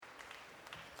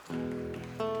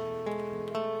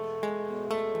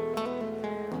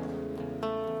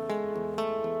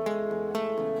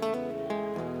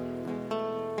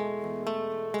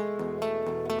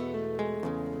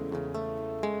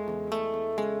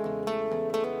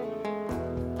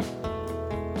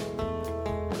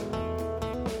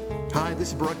Hi,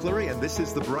 this is Barak Lurie, and this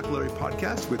is the Barak Lurie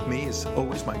Podcast. With me, as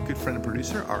always, my good friend and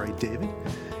producer, R.A. David.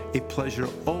 A pleasure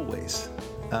always.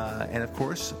 And of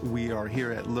course, we are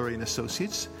here at Lurie &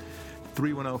 Associates,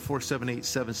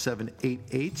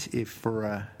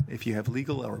 310-478-7788 if you have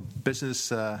legal or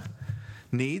business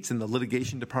needs in the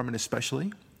litigation department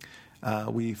especially.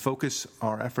 We focus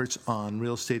our efforts on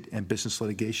real estate and business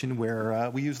litigation where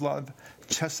we use a lot of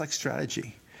chess-like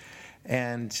strategy.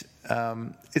 And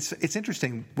it's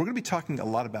interesting. We're going to be talking a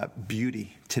lot about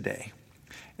beauty today.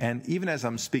 And even as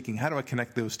I'm speaking, how do I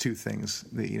connect those two things?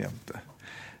 The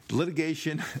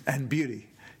litigation and beauty.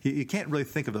 You can't really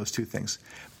think of those two things.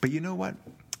 But you know what?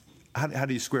 How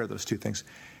do you square those two things?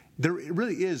 There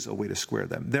really is a way to square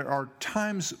them. There are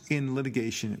times in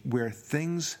litigation where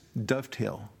things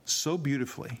dovetail so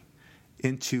beautifully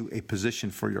into a position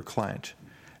for your client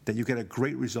that you get a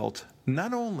great result,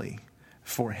 not only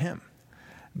for him,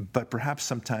 but perhaps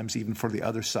sometimes even for the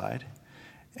other side,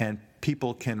 and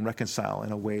people can reconcile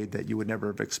in a way that you would never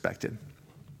have expected.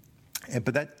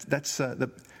 But that's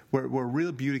where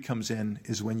real beauty comes in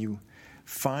is when you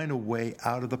find a way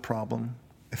out of the problem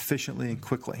efficiently and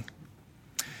quickly.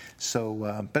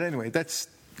 So, but anyway, that's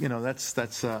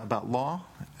about law.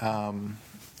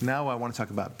 Now I want to talk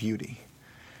about beauty,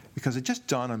 because it just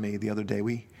dawned on me the other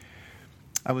day.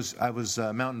 I was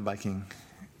mountain biking,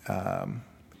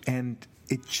 and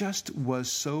it just was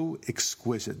so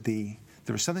exquisite. There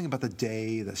was something about the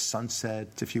day, the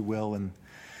sunset, if you will, and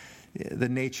the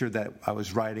nature that I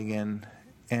was riding in,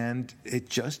 and it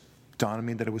just dawned on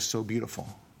me that it was so beautiful.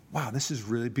 Wow, this is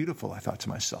really beautiful, I thought to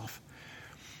myself.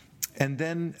 And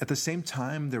then at the same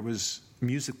time, there was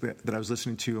music that I was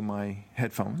listening to in my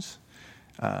headphones.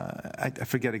 I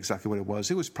forget exactly what it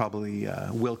was. It was probably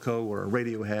Wilco or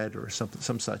Radiohead or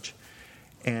some such.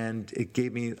 And it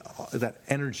gave me that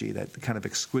energy, that kind of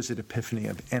exquisite epiphany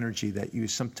of energy that you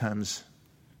sometimes,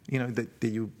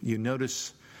 that you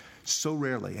notice so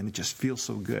rarely, and it just feels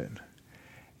so good.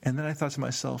 And then I thought to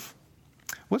myself,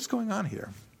 what's going on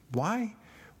here? Why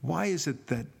is it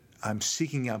that I'm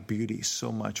seeking out beauty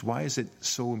so much? Why is it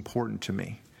so important to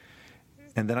me?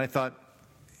 And then I thought,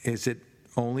 is it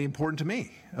only important to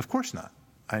me? Of course not.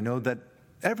 I know that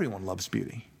everyone loves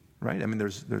beauty, right? I mean,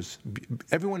 there's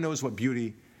everyone knows what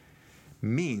beauty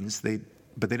means,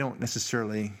 but they don't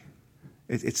necessarily.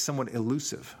 It's somewhat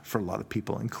elusive for a lot of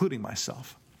people, including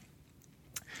myself.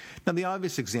 Now, the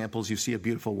obvious examples: you see a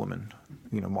beautiful woman,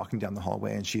 walking down the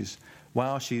hallway, and she's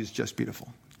just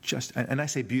beautiful. And I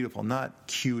say beautiful, not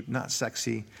cute, not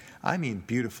sexy. I mean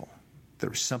beautiful.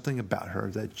 There's something about her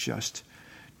that just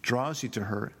draws you to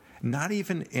her, not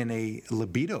even in a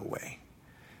libido way,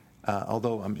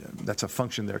 although that's a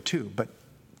function there too. But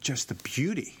just the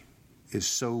beauty is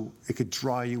so, it could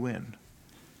draw you in.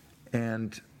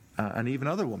 And even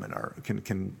other women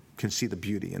can see the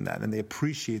beauty in that, and they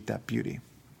appreciate that beauty.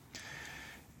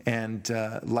 And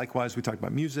likewise, we talked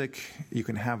about music. You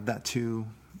can have that too.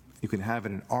 You can have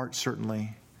it in art,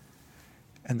 certainly.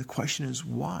 And the question is,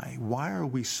 why? Why are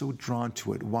we so drawn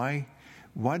to it? Why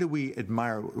do we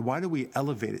admire it? Why do we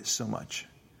elevate it so much?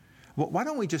 Why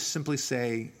don't we just simply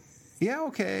say, yeah,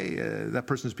 okay, that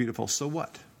person's beautiful. So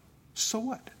what? So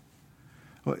what?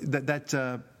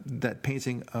 That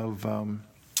painting of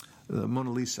the Mona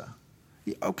Lisa.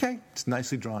 Yeah, okay, it's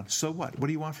nicely drawn. So what? What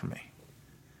do you want from me?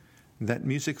 That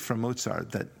music from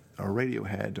Mozart, or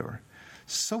Radiohead, or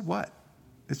so what?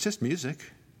 It's just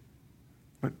music.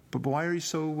 But why are you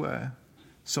so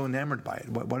enamored by it?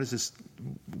 What is this?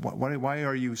 Why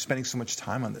are you spending so much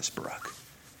time on this, Barak?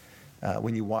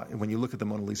 When you look at the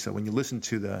Mona Lisa, when you listen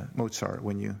to the Mozart,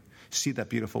 when you see that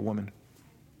beautiful woman,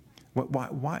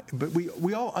 why? But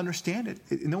we all understand it.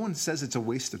 No one says it's a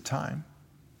waste of time,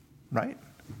 right?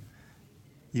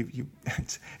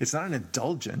 It's not an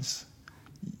indulgence.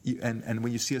 And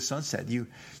when you see a sunset, you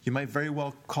might very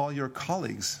well call your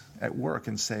colleagues at work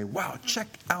and say, wow, check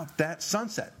out that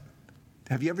sunset.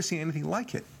 Have you ever seen anything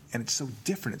like it? And it's so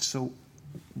different. It's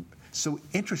so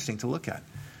interesting to look at.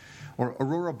 Or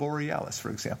Aurora Borealis, for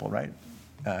example, right?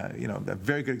 A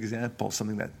very good example,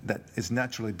 something that is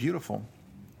naturally beautiful.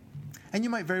 And you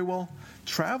might very well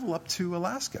travel up to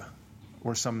Alaska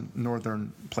or some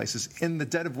northern places in the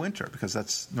dead of winter, because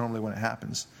that's normally when it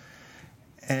happens.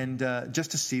 And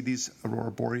just to see these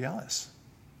Aurora Borealis.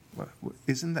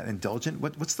 Isn't that indulgent?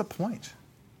 What's the point?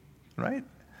 Right?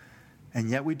 And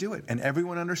yet we do it. And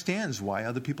everyone understands why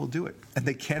other people do it. And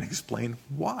they can't explain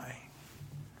why.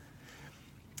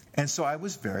 And so I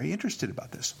was very interested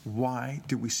about this. Why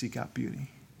do we seek out beauty?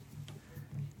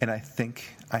 And I think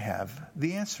I have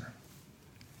the answer.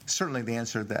 Certainly the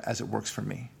answer that as it works for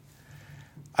me.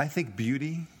 I think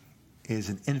beauty is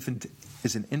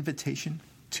an invitation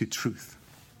to truth.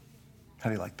 How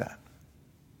do you like that?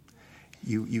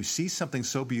 You see something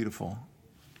so beautiful,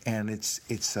 and it's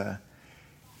a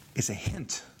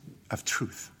hint of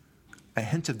truth, a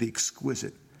hint of the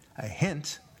exquisite, a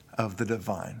hint of the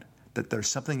divine, that there's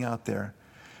something out there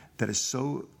that is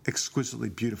so exquisitely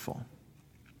beautiful,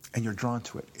 and you're drawn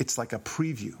to it. It's like a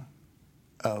preview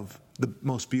of the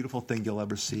most beautiful thing you'll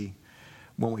ever see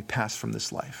when we pass from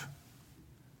this life.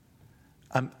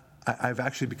 I've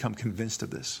actually become convinced of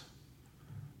this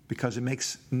because it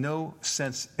makes no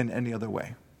sense in any other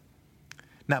way.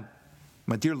 Now,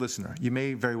 my dear listener, you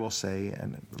may very well say,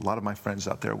 and a lot of my friends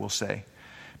out there will say,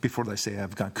 before they say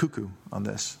I've gone cuckoo on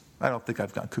this, I don't think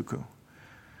I've gone cuckoo.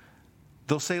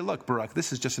 They'll say, look, Barak,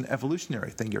 this is just an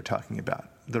evolutionary thing you're talking about.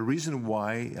 The reason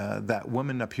why that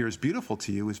woman appears beautiful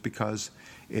to you is because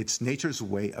it's nature's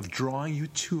way of drawing you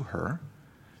to her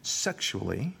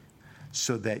sexually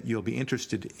so that you'll be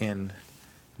interested in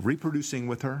reproducing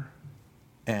with her,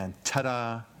 and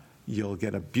ta-da, you'll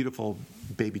get a beautiful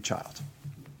baby child.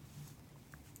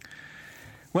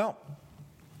 Well,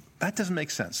 that doesn't make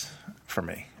sense for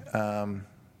me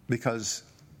because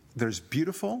there's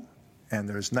beautiful and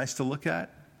there's nice to look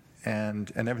at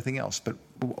and everything else. But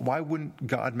why wouldn't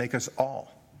God make us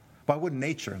all? Why wouldn't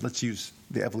nature, let's use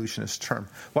the evolutionist term,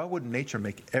 why wouldn't nature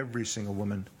make every single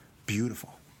woman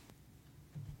beautiful?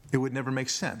 It would never make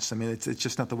sense. I mean, it's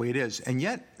just not the way it is. And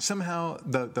yet, somehow,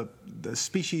 the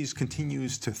species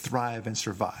continues to thrive and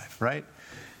survive, right?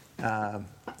 Not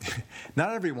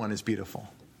everyone is beautiful,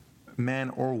 man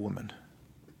or woman.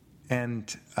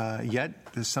 And yet,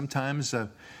 sometimes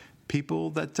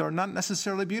people that are not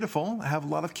necessarily beautiful have a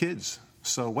lot of kids.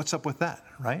 So what's up with that,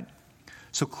 right?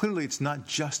 So clearly, it's not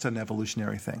just an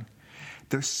evolutionary thing.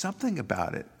 There's something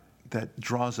about it that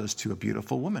draws us to a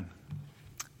beautiful woman,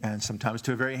 and sometimes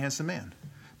to a very handsome man,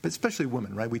 but especially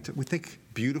women, right? We think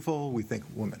beautiful, we think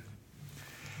woman.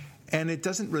 And it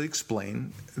doesn't really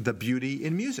explain the beauty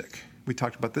in music. We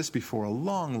talked about this before a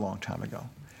long, long time ago.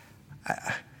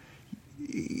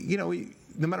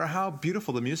 No matter how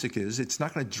beautiful the music is, it's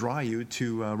not going to draw you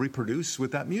to reproduce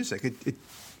with that music.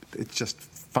 It's just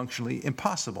functionally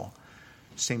impossible.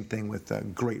 Same thing with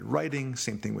great writing,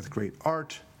 same thing with great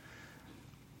art.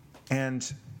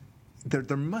 And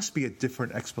there must be a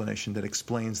different explanation that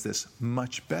explains this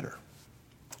much better.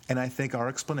 And I think our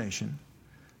explanation,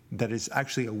 that is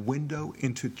actually a window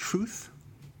into truth,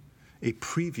 a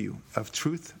preview of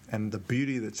truth and the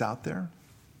beauty that's out there,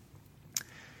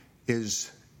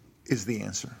 is the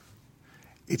answer.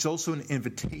 It's also an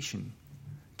invitation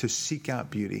to seek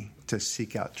out beauty, to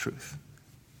seek out truth.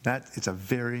 That is a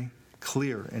very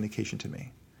clear indication to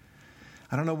me.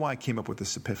 I don't know why I came up with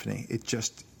this epiphany.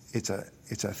 It's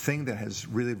a thing that has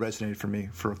really resonated for me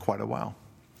for quite a while.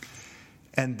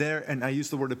 And I use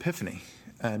the word epiphany.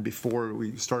 And before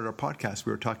we started our podcast,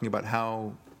 we were talking about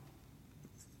how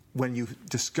when you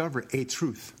discover a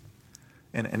truth,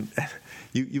 and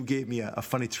you gave me a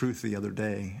funny truth the other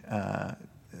day, I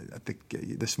think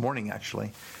this morning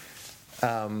actually,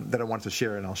 that I wanted to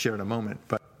share, and I'll share in a moment.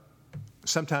 But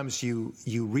sometimes you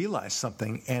realize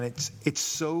something, and it's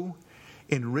so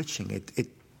enriching.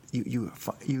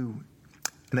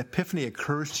 An epiphany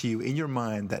occurs to you in your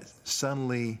mind that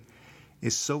suddenly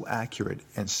is so accurate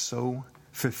and so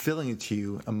fulfilling to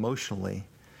you emotionally,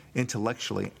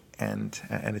 intellectually, and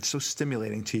it's so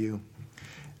stimulating to you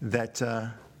that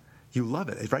you love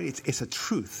it, right? It's a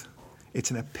truth.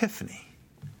 It's an epiphany.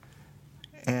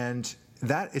 And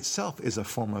that itself is a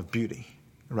form of beauty,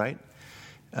 right?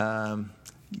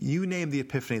 You name the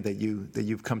epiphany that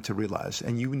you've come to realize,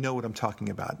 and you know what I'm talking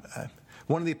about.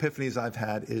 One of the epiphanies I've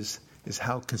had is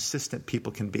how consistent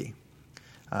people can be.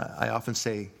 I often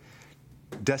say,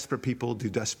 desperate people do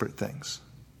desperate things.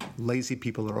 Lazy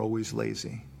people are always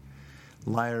lazy.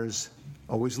 Liars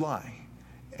always lie.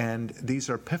 And these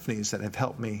are epiphanies that have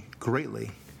helped me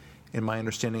greatly in my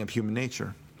understanding of human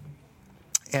nature.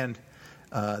 And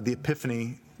the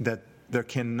epiphany that there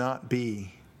cannot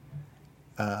be,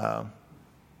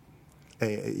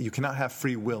 you cannot have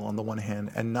free will on the one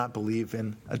hand and not believe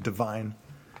in a divine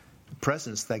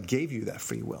presence that gave you that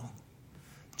free will.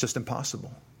 Just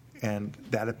impossible. And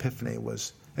that epiphany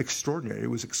was extraordinary. It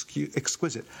was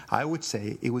exquisite. I would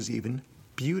say it was even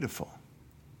beautiful.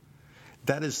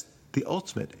 That is the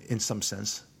ultimate, in some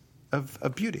sense, of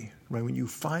beauty, right? When you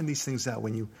find these things out,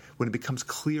 when it becomes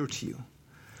clear to you.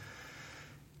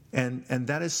 And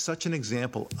that is such an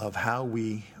example of how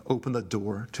we open the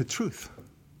door to truth.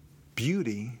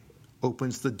 Beauty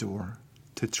opens the door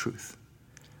to truth.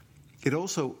 It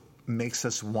also makes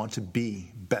us want to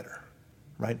be better,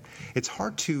 right? It's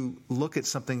hard to look at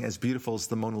something as beautiful as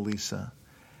the Mona Lisa,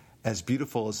 as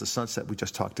beautiful as the sunset we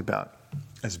just talked about,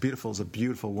 as beautiful as a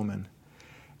beautiful woman,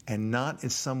 and not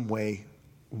in some way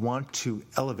want to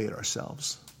elevate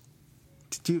ourselves.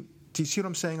 Do you see what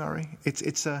I'm saying, Ari?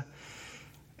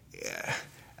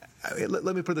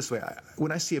 Let me put it this way.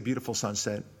 When I see a beautiful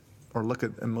sunset or look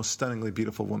at a most stunningly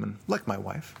beautiful woman, like my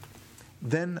wife,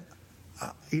 then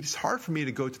it's hard for me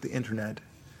to go to the internet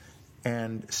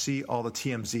and see all the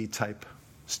TMZ type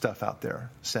stuff out there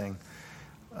saying,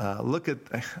 look at,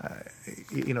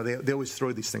 they always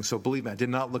throw these things. So believe me, I did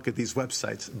not look at these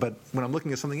websites. But when I'm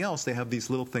looking at something else, they have these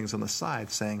little things on the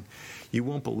side saying, you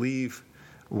won't believe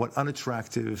what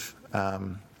unattractive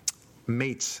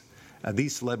mates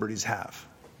these celebrities have,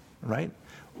 right?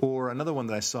 Or another one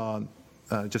that I saw,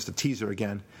 just a teaser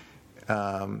again,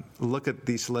 look at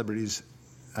these celebrities'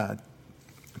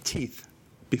 teeth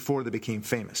before they became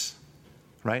famous,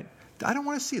 right? I don't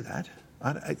want to see that.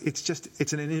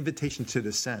 It's an invitation to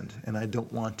descend, and I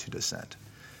don't want to descend.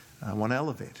 I want to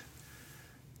elevate.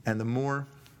 And the more,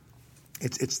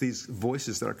 it's these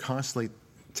voices that are constantly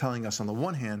telling us, on the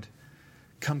one hand,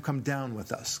 come down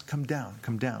with us, come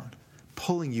down,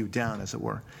 pulling you down, as it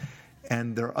were.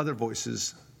 And there are other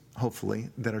voices, hopefully,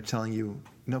 that are telling you,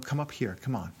 no, come up here,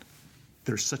 come on.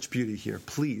 There's such beauty here.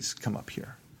 Please come up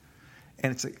here.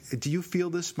 And it's like, do you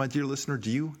feel this, my dear listener? Do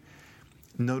you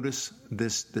notice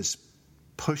this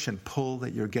push and pull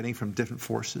that you're getting from different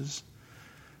forces?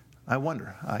 I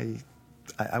wonder.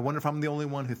 I wonder if I'm the only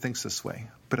one who thinks this way,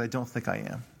 but I don't think I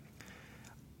am.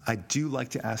 I do like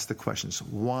to ask the questions.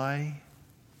 Why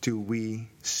do we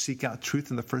seek out truth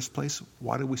in the first place?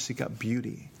 Why do we seek out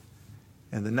beauty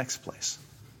in the next place?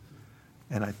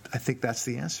 And I think that's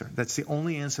the answer. That's the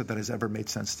only answer that has ever made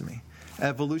sense to me.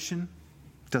 Evolution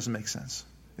doesn't make sense.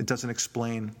 It doesn't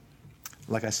explain,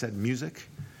 like I said, music.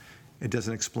 It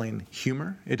doesn't explain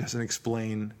humor. It doesn't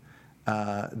explain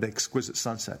the exquisite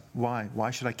sunset. Why? Why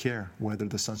should I care whether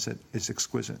the sunset is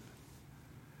exquisite?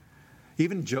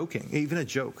 Even joking, even a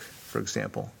joke, for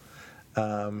example,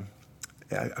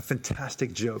 a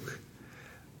fantastic joke,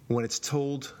 when it's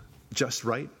told just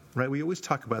right? We always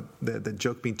talk about the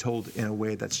joke being told in a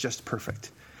way that's just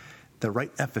perfect. The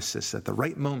right emphasis at the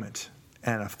right moment,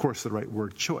 and of course the right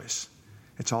word choice.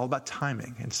 It's all about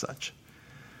timing and such.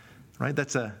 Right?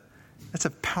 That's a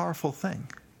powerful thing,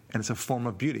 and it's a form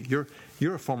of beauty.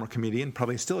 You're a former comedian,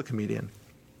 probably still a comedian.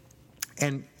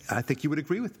 And I think you would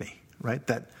agree with me, right?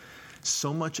 That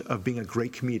so much of being a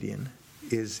great comedian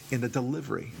is in the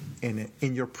delivery, in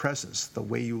your presence, the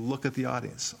way you look at the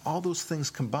audience, all those things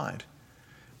combined.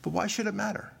 But why should it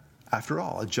matter? After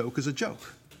all, a joke is a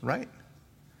joke, right?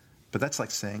 But that's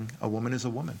like saying a woman is a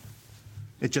woman.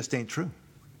 It just ain't true.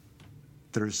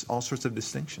 There's all sorts of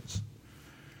distinctions.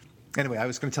 Anyway, I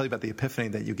was going to tell you about the epiphany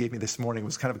that you gave me this morning. It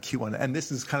was kind of a cute one. And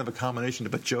this is kind of a combination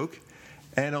of a joke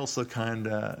and also kind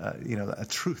of, a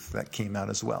truth that came out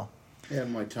as well.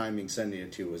 And my timing sending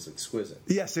it to you was exquisite.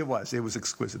 Yes, it was. It was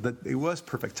exquisite. It was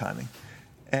perfect timing.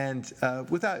 And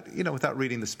without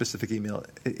reading the specific email,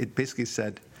 it basically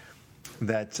said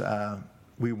that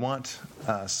we want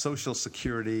social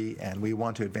security and we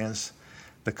want to advance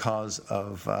the cause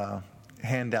of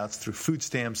handouts through food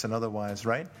stamps and otherwise,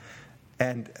 right?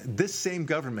 And this same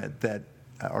government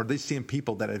or these same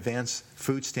people that advance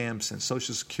food stamps and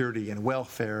social security and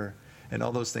welfare and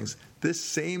all those things, this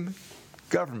same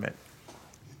government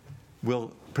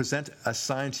will present a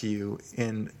sign to you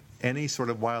in any sort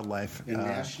of wildlife in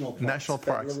national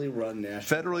parks,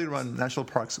 federally run national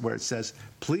parks, where it says,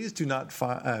 please do not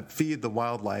feed the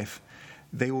wildlife.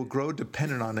 They will grow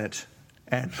dependent on it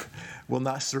and will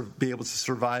not be able to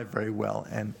survive very well.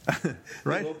 And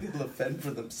right? They won't be able to fend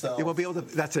for themselves. They won't be able to.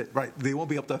 That's it, right? They won't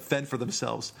be able to fend for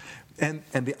themselves. And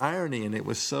the irony in it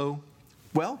was so,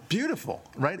 beautiful,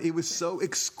 right? It was so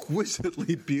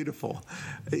exquisitely beautiful.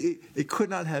 It could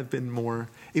not have been more.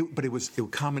 But it was a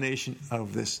combination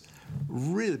of this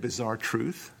really bizarre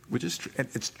truth, which is and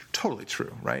it's totally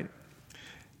true, right?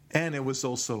 And it was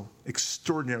also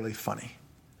extraordinarily funny.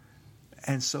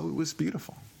 And so it was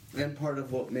beautiful. And part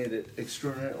of what made it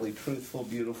extraordinarily truthful,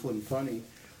 beautiful, and funny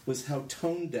was how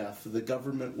tone deaf the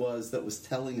government was that was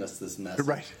telling us this message.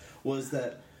 Right. Was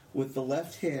that with the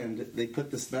left hand, they put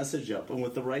this message up, and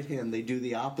with the right hand, they do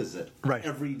the opposite. Right.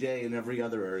 Every day in every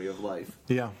other area of life.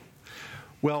 Yeah.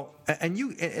 Well,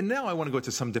 and now I want to go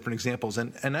to some different examples.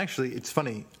 And actually, it's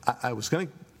funny. I was going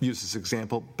to use this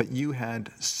example, but you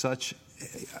had such,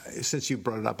 since you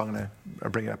brought it up, I'm going to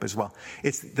bring it up as well.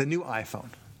 It's the new iPhone.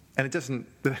 And it doesn't,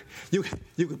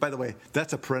 by the way,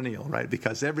 that's a perennial, right?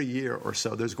 Because every year or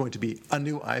so, there's going to be a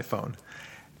new iPhone.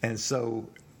 And so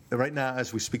right now,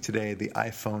 as we speak today, the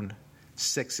iPhone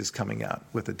 6 is coming out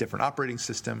with a different operating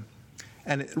system,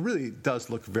 and it really does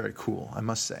look very cool, I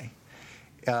must say.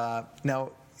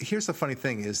 Now, here's the funny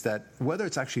thing is that whether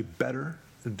it's actually better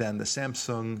than the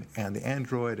Samsung and the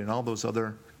Android and all those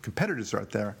other competitors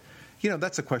out there,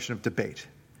 that's a question of debate.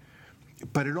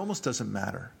 But it almost doesn't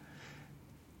matter.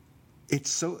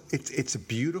 It's a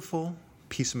beautiful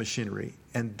piece of machinery,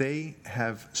 and they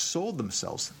have sold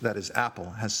themselves, that is Apple,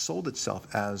 has sold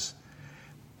itself as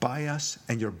buy us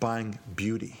and you're buying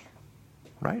beauty,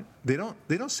 right? They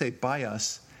don't say buy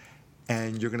us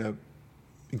and you're going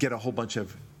to get a whole bunch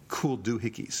of cool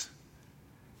doohickeys.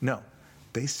 No,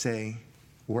 they say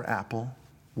we're Apple,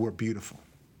 we're beautiful.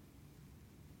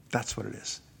 That's what it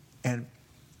is. And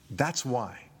that's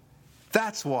why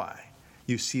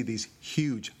you see these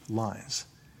huge lines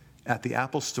at the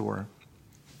Apple Store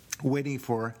waiting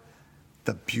for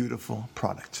the beautiful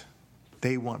product.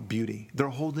 They want beauty. They're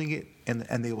holding it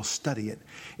and they will study it.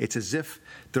 It's as if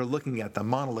they're looking at the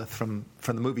monolith from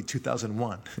the movie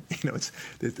 2001. It's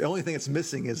the only thing that's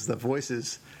missing is the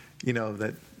voices,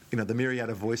 the myriad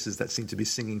of voices that seem to be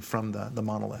singing from the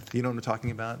monolith. You know what I'm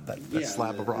talking about? That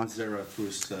slab of rock. And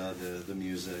Zarathustra, the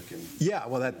music. And yeah,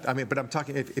 well, but I'm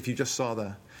talking, if you just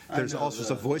saw there's all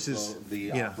sorts of voices.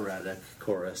 The operatic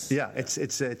chorus. Yeah, it's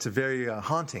a very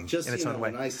haunting just, in its own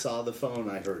way. When I saw the phone,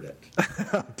 I heard it.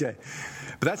 Okay.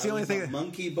 But that's the only thing. I was a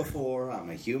monkey before, I'm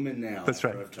a human now. That's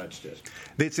right. I've touched it.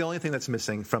 It's the only thing that's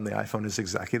missing from the iPhone is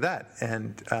exactly that.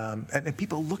 And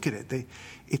people look at it.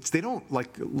 They don't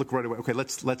look right away. Okay,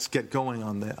 let's get going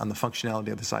on the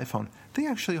functionality of this iPhone. They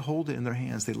actually hold it in their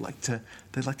hands. They like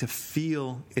to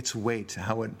feel its weight,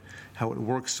 how it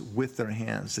works with their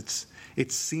hands.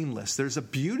 It's seamless. There's a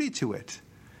beauty to it.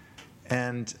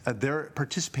 And they're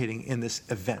participating in this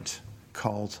event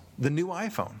called the new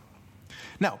iPhone.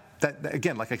 Now, that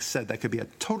again, like I said, that could be a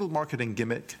total marketing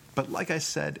gimmick, but like I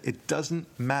said, it doesn't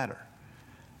matter.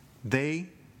 They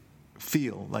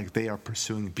feel like they are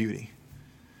pursuing beauty.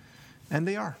 And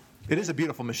they are. It is a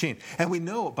beautiful machine. And we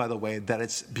know, by the way, that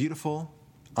it's beautiful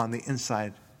on the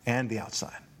inside and the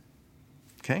outside.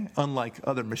 Okay? Unlike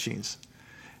other machines.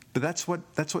 But that's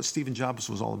what Steve Jobs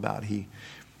was all about.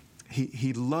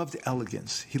 He loved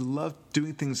elegance. He loved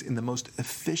doing things in the most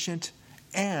efficient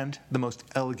and the most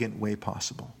elegant way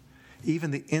possible.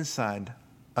 Even the inside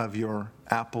of your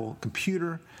Apple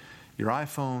computer, your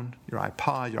iPhone, your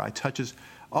iPod, your iTouches,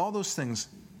 all those things,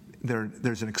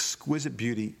 there's an exquisite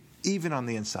beauty even on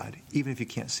the inside, even if you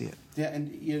can't see it. Yeah,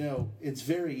 and it's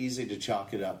very easy to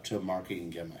chalk it up to a marketing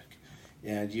gimmick.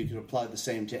 And you can apply the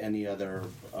same to any other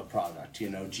product.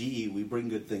 GE, we bring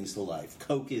good things to life.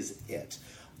 Coke is it.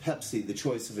 Pepsi, the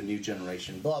choice of a new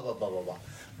generation. Blah, blah, blah, blah, blah.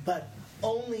 But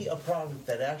only a product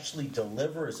that actually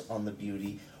delivers on the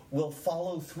beauty will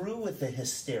follow through with the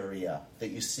hysteria that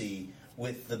you see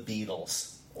with the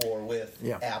Beatles or with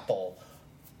Apple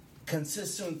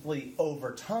consistently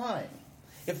over time.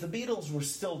 If the Beatles were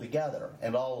still together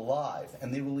and all alive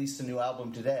and they released a new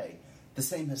album today, the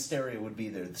same hysteria would be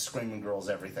there, the Screaming Girls,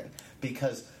 everything.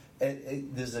 Because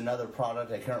there's another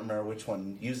product, I can't remember which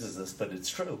one uses this, but it's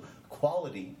true.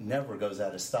 Quality never goes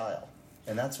out of style.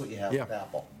 And that's what you have with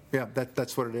Apple. Yeah,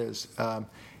 that's what it is. And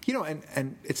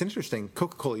it's interesting.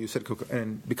 Coca-Cola, you said Coca-Cola,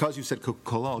 and because you said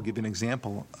Coca-Cola, I'll give you an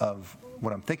example of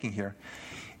what I'm thinking here.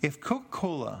 If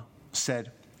Coca-Cola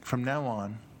said, from now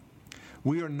on,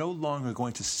 we are no longer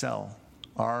going to sell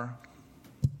our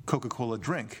Coca-Cola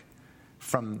drink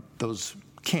from those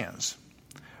cans.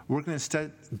 We're going to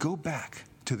instead go back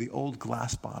to the old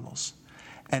glass bottles,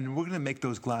 and we're going to make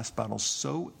those glass bottles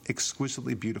so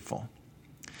exquisitely beautiful.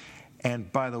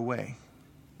 And by the way,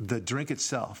 the drink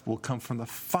itself will come from the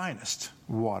finest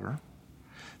water,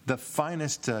 the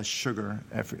finest sugar,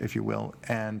 if you will,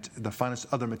 and the finest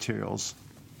other materials,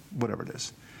 whatever it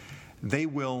is. They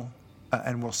will,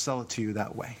 and we'll sell it to you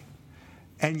that way.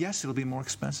 And yes, it'll be more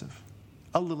expensive,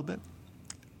 a little bit,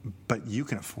 but you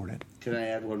can afford it. Can I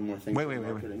add one more thing?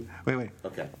 Wait.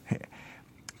 Okay.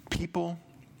 People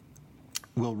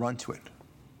will run to it.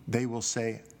 They will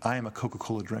say, I am a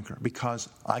Coca-Cola drinker because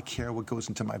I care what goes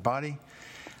into my body.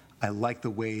 I like the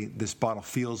way this bottle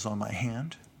feels on my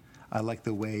hand. I like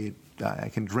the way I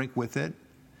can drink with it.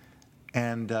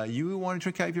 And you want to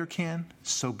drink out of your can?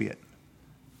 So be it.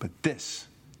 But this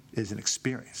is an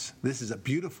experience. This is a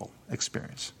beautiful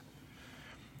experience.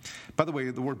 By the way,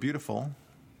 the word beautiful,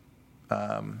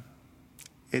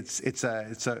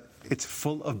 it's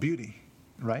full of beauty,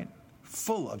 right?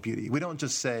 Full of beauty. We don't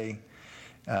just say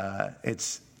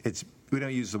we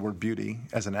don't use the word beauty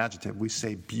as an adjective. We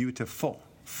say beautiful,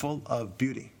 full of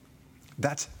beauty.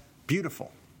 That's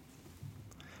beautiful.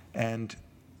 And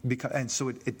And so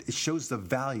it shows the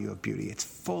value of beauty. It's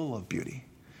full of beauty.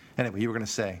 Anyway, you were going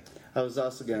to say. I was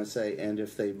also going to say, and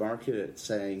if they market it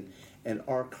saying, and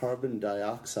our carbon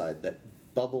dioxide that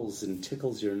bubbles and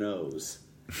tickles your nose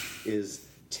is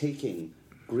taking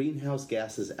greenhouse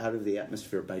gases out of the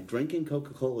atmosphere. By drinking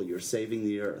Coca-Cola, you're saving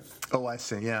the earth. Oh, I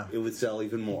see, yeah. It would sell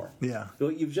even more. Yeah.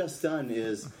 What you've just done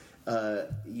is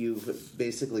you've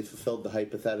basically fulfilled the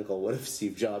hypothetical, what if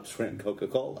Steve Jobs ran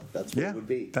Coca-Cola? That's what it would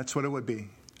be. That's what it would be.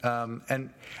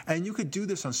 And you could do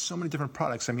this on so many different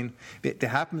products. I mean, it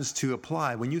happens to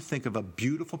apply. When you think of a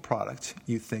beautiful product,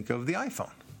 you think of the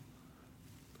iPhone.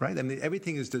 Right? I mean,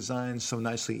 everything is designed so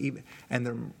nicely,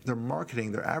 and they're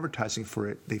marketing, they're advertising for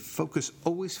it. They focus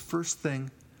always first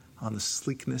thing on the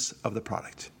sleekness of the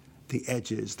product, the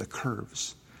edges, the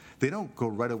curves. They don't go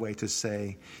right away to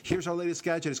say, here's our latest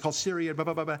gadget, it's called Siri, blah,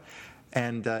 blah, blah, blah,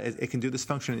 and it can do this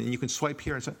function, and you can swipe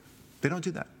here. They don't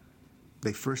do that.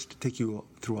 They first take you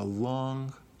through a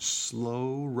long,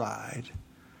 slow ride,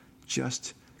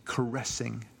 just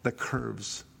caressing the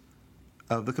curves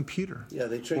of the computer,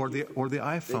 or the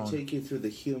iPhone. They take you through the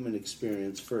human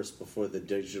experience first before the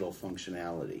digital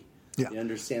functionality. Yeah. You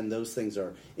understand those things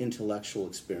are intellectual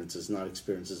experiences, not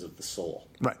experiences of the soul.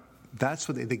 Right. That's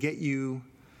what they get you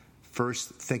first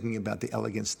thinking about the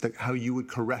elegance, how you would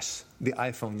caress the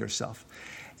iPhone yourself.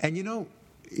 And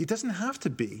it doesn't have to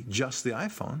be just the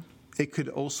iPhone. It could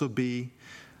also be,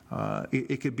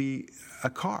 it could be a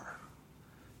car.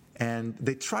 And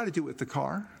they try to do it with the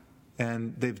car,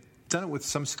 and they've done it with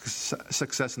some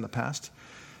success in the past,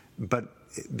 but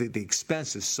the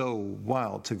expense is so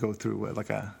wild to go through like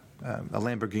a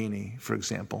Lamborghini, for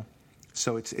example.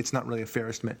 So it's not really a fair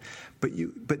estimate.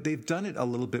 But they've done it a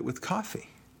little bit with coffee.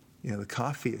 The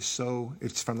coffee is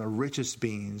it's from the richest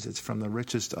beans, it's from the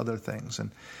richest other things,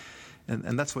 and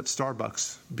that's what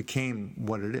Starbucks became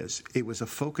what it is. It was a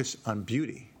focus on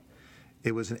beauty.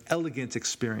 It was an elegant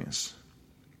experience,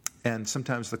 and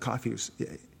sometimes the coffee was.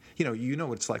 You know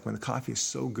what it's like when the coffee is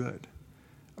so good,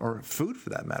 or food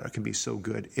for that matter can be so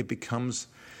good, it becomes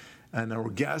an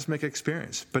orgasmic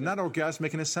experience, but not orgasmic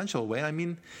in an essential way. I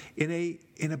mean, in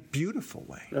a beautiful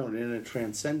way. No, in a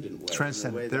transcendent way.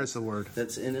 Transcendent. There's the word.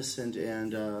 That's innocent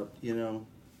and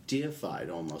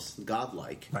deified, almost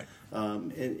godlike. Right.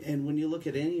 And when you look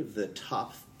at any of the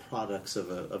top products of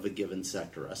a given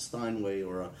sector, a Steinway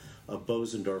or a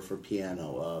Bosendorfer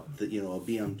piano, a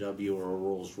BMW or a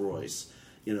Rolls Royce.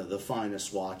 The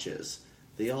finest watches.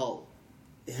 They all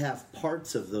have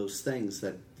parts of those things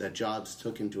that Jobs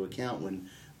took into account when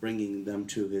bringing them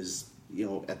to his,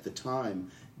 at the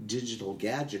time, digital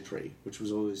gadgetry, which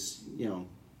was always,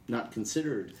 not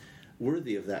considered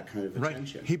worthy of that kind of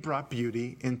attention. Right. He brought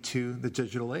beauty into the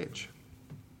digital age,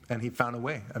 and he found a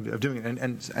way of doing it,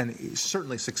 and he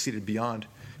certainly succeeded beyond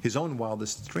his own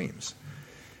wildest dreams.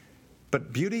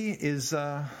 But beauty is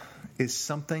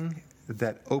something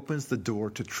that opens the door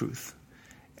to truth.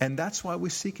 And that's why we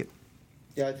seek it.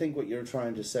 Yeah, I think what you're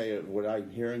trying to say, what I'm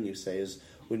hearing you say, is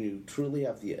when you truly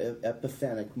have the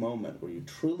epiphanic moment, where you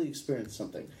truly experience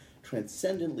something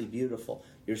transcendently beautiful,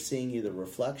 you're seeing either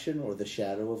reflection or the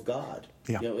shadow of God.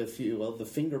 Yeah. If you will, the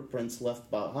fingerprints left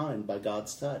behind by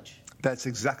God's touch. That's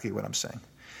exactly what I'm saying.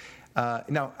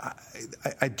 Now,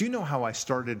 I do know how I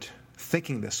started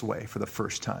thinking this way for the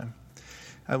first time.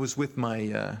 I was with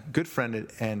my good friend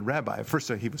and rabbi.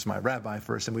 First, he was my rabbi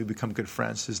first, and we become good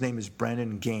friends. His name is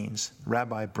Brandon Gaines,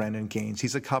 Rabbi Brandon Gaines.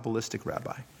 He's a Kabbalistic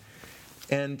rabbi.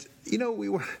 And, we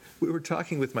were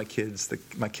talking with my kids.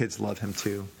 My kids love him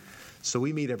too. So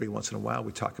we meet every once in a while.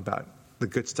 We talk about the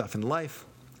good stuff in life.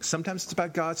 Sometimes it's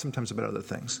about God, sometimes about other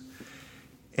things.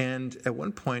 And at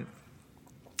one point,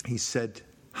 he said,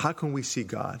 how can we see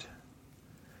God?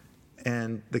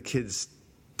 And the kids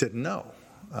didn't know.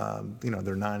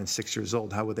 They're 9 and 6 years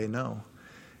old. How would they know?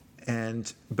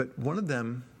 But one of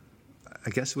them, I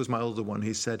guess it was my older one,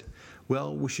 he said,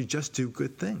 well, we should just do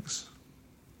good things.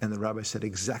 And the rabbi said,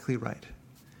 exactly right.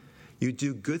 You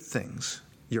do good things.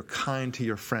 You're kind to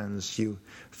your friends. You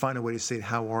find a way to say,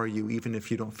 how are you, even if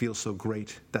you don't feel so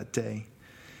great that day.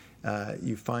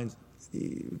 You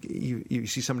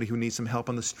see somebody who needs some help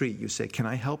on the street. You say, can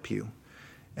I help you?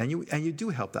 And you do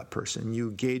help that person. You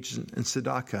engage in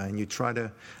tzedakah, and you try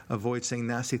to avoid saying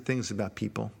nasty things about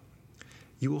people.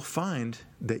 You will find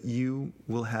that you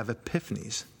will have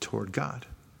epiphanies toward God.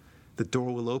 The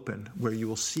door will open where you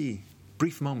will see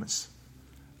brief moments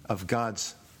of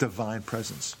God's divine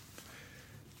presence.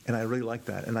 And I really liked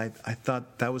that. And I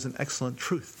thought that was an excellent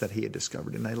truth that he had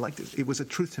discovered. And I liked it. It was a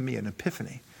truth to me, an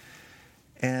epiphany.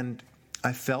 And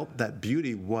I felt that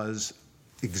beauty was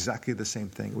exactly the same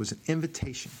thing. It was an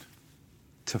invitation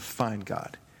to find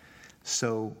God.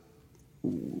 So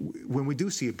when we do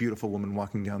see a beautiful woman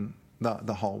walking down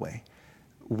the hallway,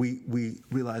 we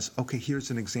realize, okay,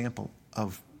 here's an example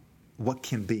of what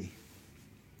can be.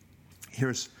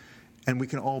 And we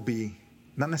can all be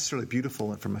not necessarily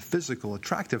beautiful from a physical,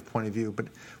 attractive point of view, but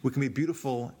we can be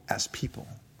beautiful as people.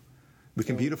 We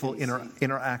can be beautiful in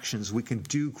our actions. We can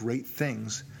do great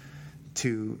things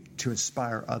to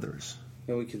inspire others.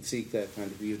 And we can seek that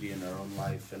kind of beauty in our own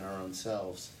life, in our own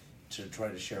selves, to try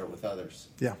to share it with others.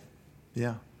 Yeah,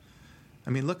 yeah. I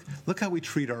mean, look how we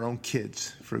treat our own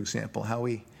kids, for example, how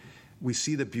we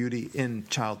see the beauty in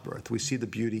childbirth. We see the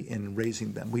beauty in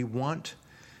raising them. We want,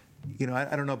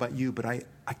 I don't know about you, but I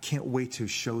can't wait to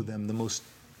show them the most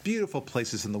beautiful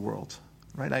places in the world,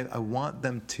 right? I want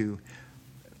them to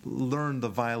learn the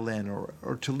violin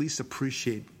or to at least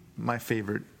appreciate my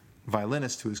favorite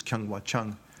violinist, who is Kyung-Wha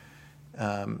Chung.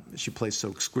 She plays so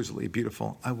exquisitely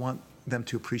beautiful. I want them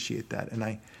to appreciate that. And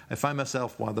I find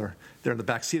myself, while they're in the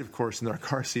back seat, of course, in their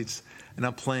car seats, and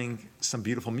I'm playing some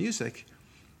beautiful music,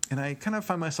 and I kind of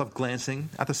find myself glancing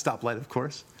at the stoplight, of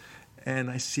course, and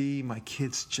I see my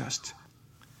kids just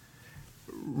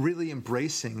really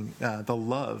embracing the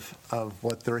love of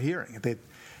what they're hearing. They're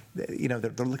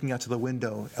looking out to the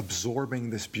window, absorbing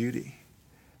this beauty.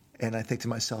 And I think to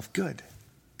myself, good.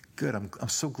 I'm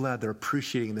so glad they're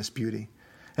appreciating this beauty.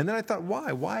 And then I thought,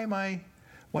 why? Why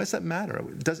does that matter?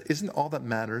 Isn't all that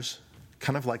matters,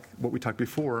 kind of like what we talked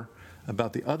before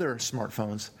about the other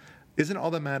smartphones, isn't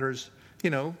all that matters, the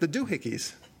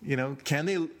doohickeys? Can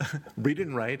they read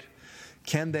and write?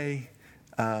 Can they,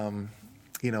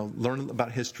 learn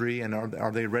about history? And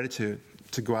are they ready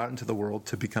to go out into the world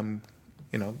to become,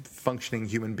 functioning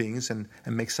human beings and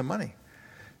make some money?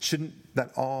 Shouldn't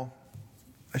that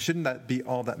be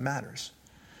all that matters?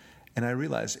 And I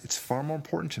realize it's far more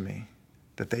important to me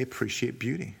that they appreciate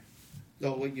beauty.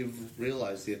 Well, what you've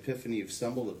realized, the epiphany you've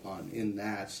stumbled upon in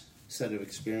that set of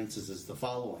experiences is the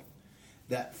following.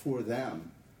 That for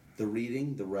them, the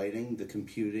reading, the writing, the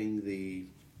computing, the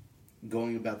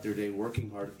going about their day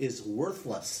working hard is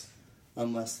worthless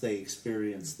unless they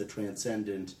experience the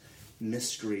transcendent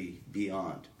mystery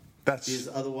beyond. Because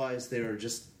otherwise they're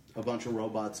just a bunch of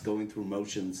robots going through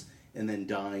motions and then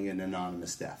dying an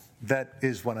anonymous death. That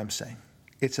is what I'm saying.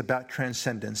 It's about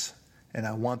transcendence, and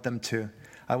I want them to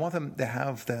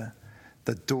have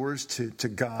the doors to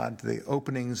God, the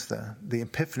openings, the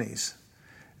epiphanies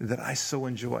that I so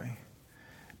enjoy.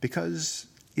 Because,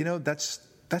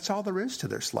 that's all there is to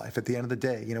this life at the end of the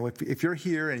day. If you're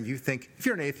here and you think, if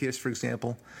you're an atheist, for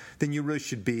example, then you really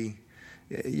should be,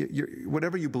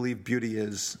 whatever you believe beauty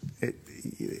is,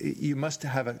 you must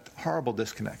have a horrible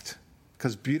disconnect.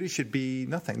 Because beauty should be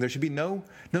nothing. There should be no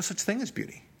such thing as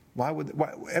beauty. Why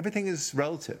everything is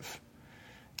relative.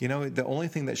 The only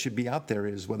thing that should be out there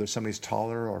is whether somebody's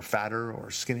taller or fatter or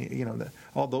skinny.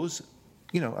 All those,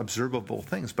 observable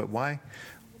things. But why?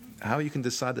 How you can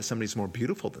decide that somebody's more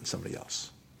beautiful than somebody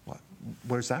else?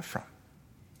 Where's that from?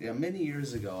 Yeah, many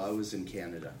years ago I was in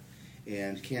Canada,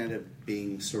 and Canada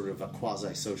being sort of a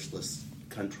quasi-socialist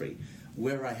country,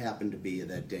 where I happened to be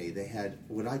that day, they had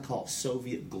what I call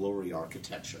Soviet glory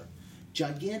architecture.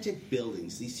 Gigantic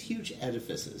buildings, these huge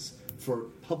edifices for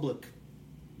public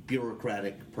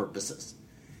bureaucratic purposes.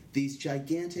 These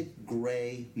gigantic,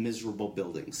 gray, miserable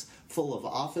buildings, full of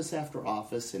office after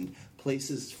office and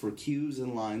places for queues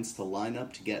and lines to line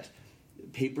up to get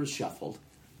papers shuffled.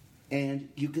 And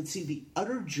you could see the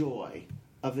utter joy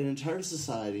of an entire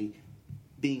society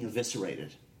being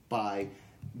eviscerated by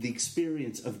the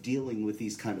experience of dealing with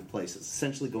these kind of places,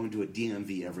 essentially going to a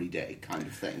DMV every day kind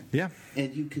of thing. Yeah.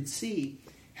 And you could see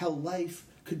how life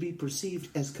could be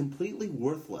perceived as completely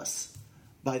worthless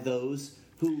by those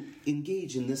who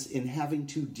engage in this, in having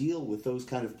to deal with those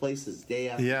kind of places day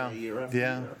after day, year after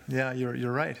year. Yeah,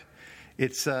 you're right.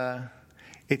 It's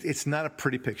not a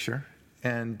pretty picture.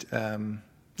 And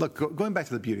look, going back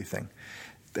to the beauty thing,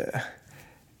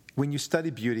 when you study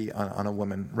beauty on a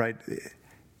woman, right?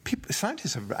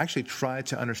 Scientists have actually tried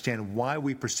to understand why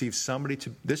we perceive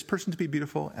this person to be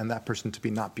beautiful and that person to be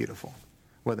not beautiful,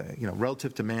 whether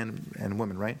relative to man and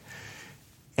woman, right?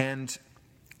 And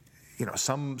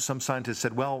some scientists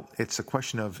said, well, it's a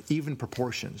question of even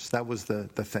proportions. That was the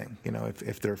thing.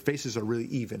 If their faces are really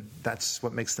even, that's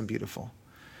what makes them beautiful.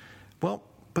 Well,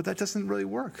 but that doesn't really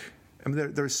work. I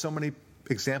mean, there's so many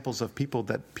examples of people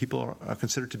that people are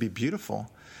considered to be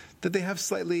beautiful that they have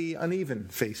slightly uneven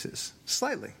faces.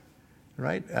 Slightly,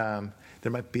 right?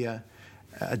 There might be a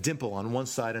dimple on one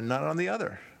side and not on the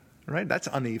other, right? That's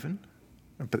uneven,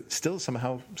 but still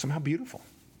somehow beautiful.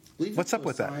 Leave What's it up to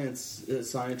with that?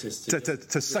 Scientists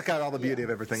To suck out all the beauty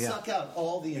of everything. Suck out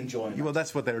all the enjoyment. Well,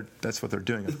 that's what they're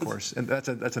doing, of course, and that's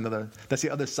the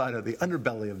other side of the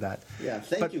underbelly of that. Yeah,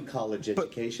 thank you, college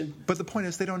education. But the point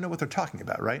is, they don't know what they're talking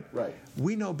about, right? Right.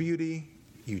 We know beauty.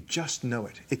 You just know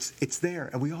it. It's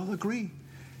there, and we all agree.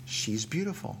 She's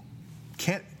beautiful.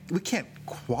 We can't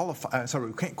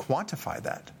quantify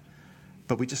that,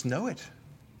 but we just know it.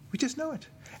 We just know it.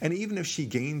 And even if she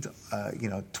gained,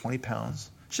 20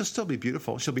 pounds, she'll still be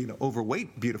beautiful. She'll be an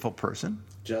overweight, beautiful person.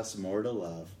 Just more to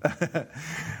love.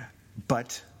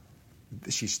 But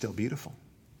she's still beautiful.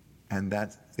 And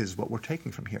that is what we're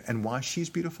taking from here. And why she's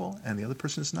beautiful and the other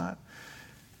person's not,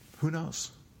 who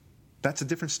knows? That's a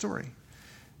different story.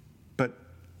 But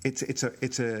it's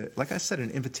a like I said, an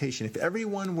invitation. If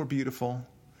everyone were beautiful,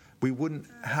 we wouldn't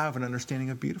have an understanding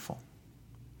of beautiful.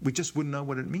 We just wouldn't know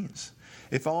what it means.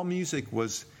 If all music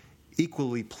was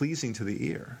equally pleasing to the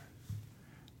ear,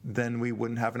 then we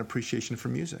wouldn't have an appreciation for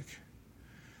music.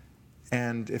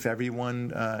 And if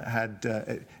everyone had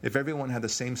the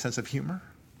same sense of humor,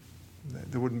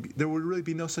 there would really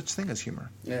be no such thing as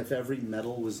humor. And if every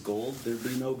metal was gold, there'd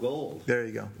be no gold. There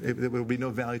you go. There would be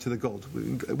no value to the gold.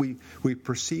 We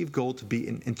perceive gold to be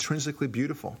intrinsically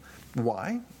beautiful.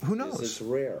 Why? Who knows? Because it's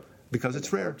rare. Because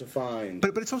it's rare hard to find.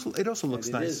 But it also looks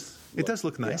nice. It does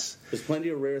look nice. Yeah. There's plenty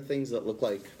of rare things that look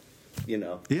like,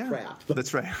 crap.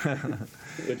 That's right.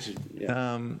 Which,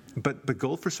 yeah. But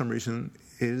gold, for some reason,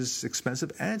 is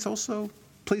expensive, and it's also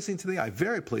pleasing to the eye,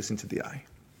 very pleasing to the eye.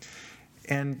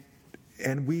 And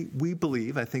we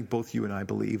believe, I think both you and I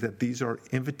believe, that these are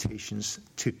invitations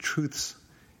to truths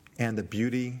and the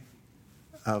beauty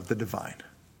of the divine.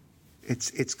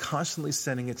 It's constantly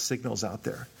sending its signals out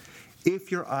there.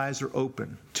 If your eyes are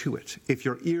open to it, if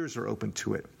your ears are open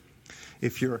to it,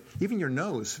 if even your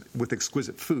nose with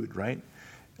exquisite food, right,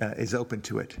 is open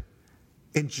to it,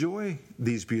 enjoy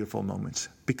these beautiful moments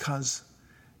because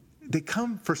they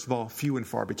come, first of all, few and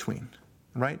far between,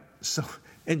 right? So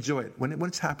enjoy it. When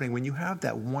it's happening, when you have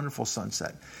that wonderful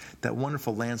sunset, that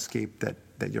wonderful landscape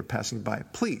that you're passing by,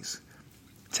 please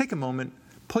take a moment,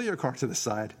 pull your car to the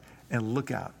side, and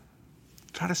look out.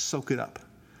 Try to soak it up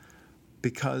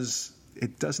because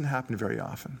it doesn't happen very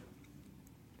often.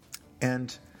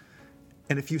 And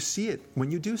if you see it, when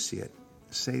you do see it,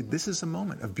 say, this is a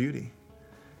moment of beauty.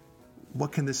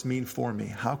 What can this mean for me?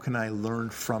 How can I learn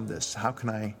from this?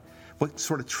 What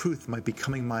sort of truth might be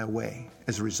coming my way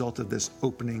as a result of this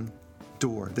opening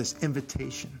door, this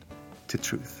invitation to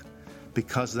truth?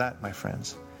 Because that, my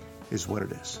friends, is what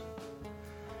it is.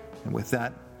 And with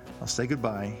that, I'll say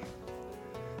goodbye.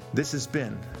 This has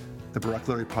been the Barak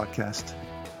Lurie Podcast.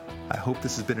 I hope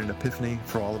this has been an epiphany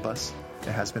for all of us.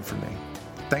 It has been for me.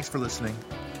 Thanks for listening.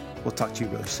 We'll talk to you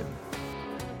really soon.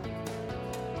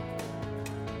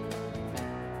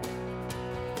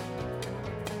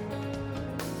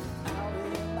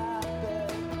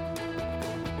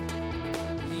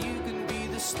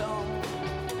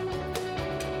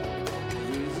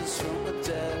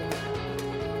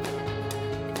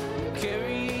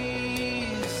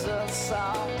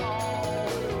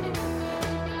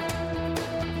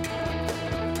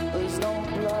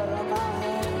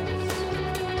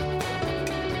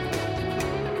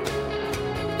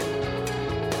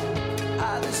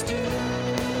 do